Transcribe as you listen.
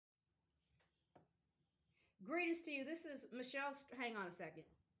Greetings to you. This is Michelle. Hang on a second.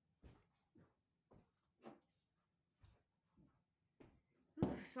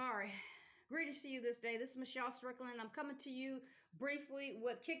 Sorry. Greetings to you this day. This is Michelle Strickland. I'm coming to you briefly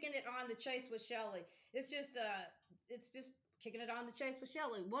with kicking it on the chase with Chelle. It's just kicking it on the chase with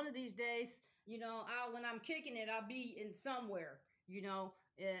Chelle. One of these days, when I'm kicking it, I'll be in somewhere.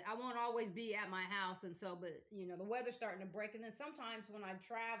 I won't always be at my house, but the weather's starting to break, and then sometimes when I'm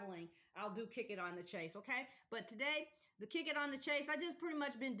traveling, I'll do kick it on the chase. Okay, but today the kick it on the chase, I just pretty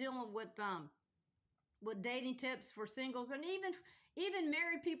much been dealing with dating tips for singles, and even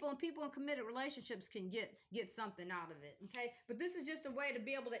married people and people in committed relationships can get something out of it. Okay, but this is just a way to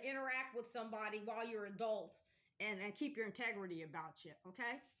be able to interact with somebody while you're adults and keep your integrity about you.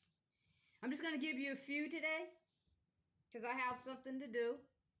 Okay, I'm just going to give you a few today because I have something to do.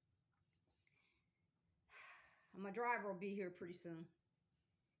 My driver will be here pretty soon.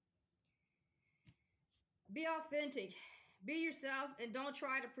 Be authentic. Be yourself, and don't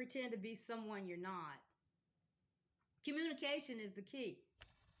try to pretend to be someone you're not. Communication is the key.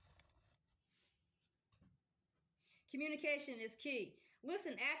 Communication is key.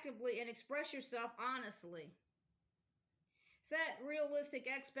 Listen actively and express yourself honestly. Set realistic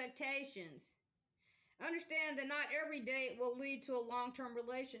expectations. Understand that not every date will lead to a long-term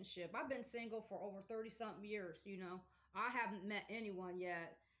relationship. I've been single for over 30-something years, I haven't met anyone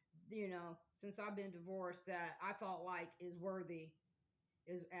yet, since I've been divorced that I felt like is worthy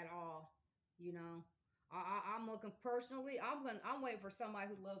at all, I'm looking personally, I'm waiting for somebody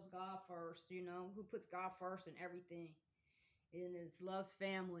who loves God first, who puts God first in everything. And loves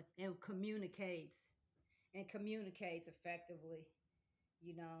family and communicates effectively,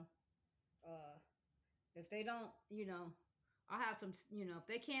 if they don't, I have some, if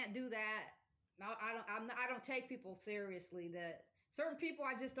they can't do that, I don't take people seriously. That certain people,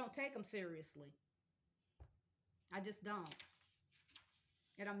 I just don't take them seriously. I just don't.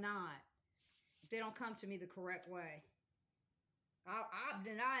 And I'm not. If they don't come to me the correct way.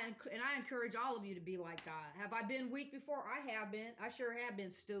 I encourage all of you to be like that. Have I been weak before? I have been. I sure have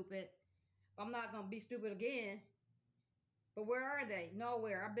been stupid. I'm not going to be stupid again. But where are they?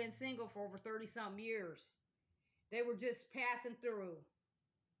 Nowhere. I've been single for over 30-something years. They were just passing through.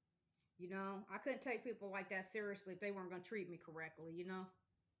 I couldn't take people like that seriously if they weren't going to treat me correctly,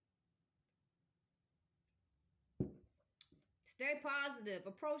 Stay positive.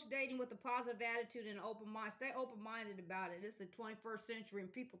 Approach dating with a positive attitude and an open mind. Stay open-minded about it. It's the 21st century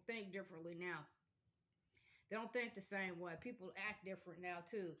and people think differently now. They don't think the same way. People act different now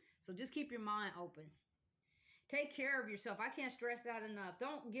too. So just keep your mind open. Take care of yourself. I can't stress that enough.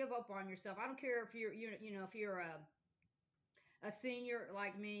 Don't give up on yourself. I don't care if you're a senior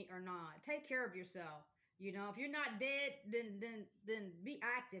like me or not. Take care of yourself. If you're not dead, then be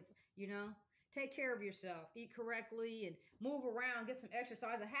active, Take care of yourself. Eat correctly and move around, get some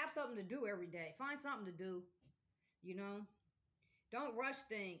exercise, and have something to do every day. Find something to do, Don't rush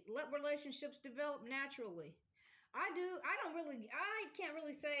things. Let relationships develop naturally. I can't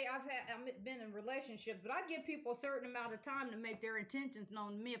really say I've been in relationships, but I give people a certain amount of time to make their intentions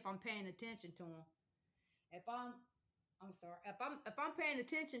known to me if I'm paying attention to them. If I'm paying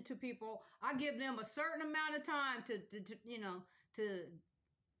attention to people, I give them a certain amount of time to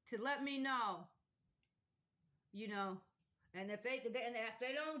let me know, and if they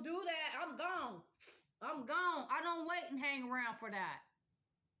don't do that, I'm gone. I don't wait and hang around for that.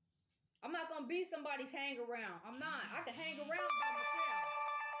 I'm not going to be somebody's hang around. I'm not. I can hang around by myself.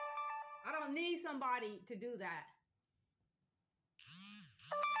 I don't need somebody to do that.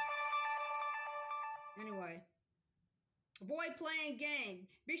 Anyway. Avoid playing games.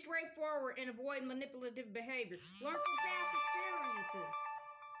 Be straightforward and avoid manipulative behavior. Learn from past experiences.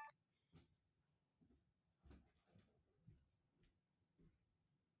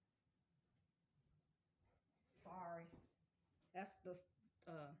 Sorry. That's the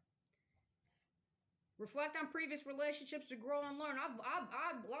reflect on previous relationships to grow and learn.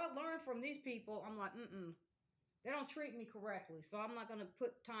 I've learned from these people. I'm like, they don't treat me correctly, so I'm not going to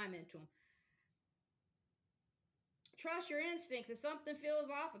put time into them. Trust your instincts. If something feels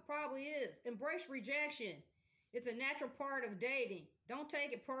off, it probably is. Embrace rejection. It's a natural part of dating. Don't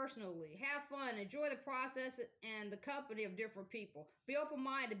take it personally. Have fun. Enjoy the process and the company of different people. Be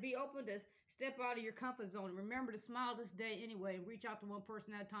open-minded. Be open to step out of your comfort zone. Remember to smile this day anyway. Reach out to one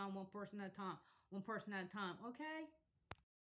person at a time, one person at a time, one person at a time. Okay?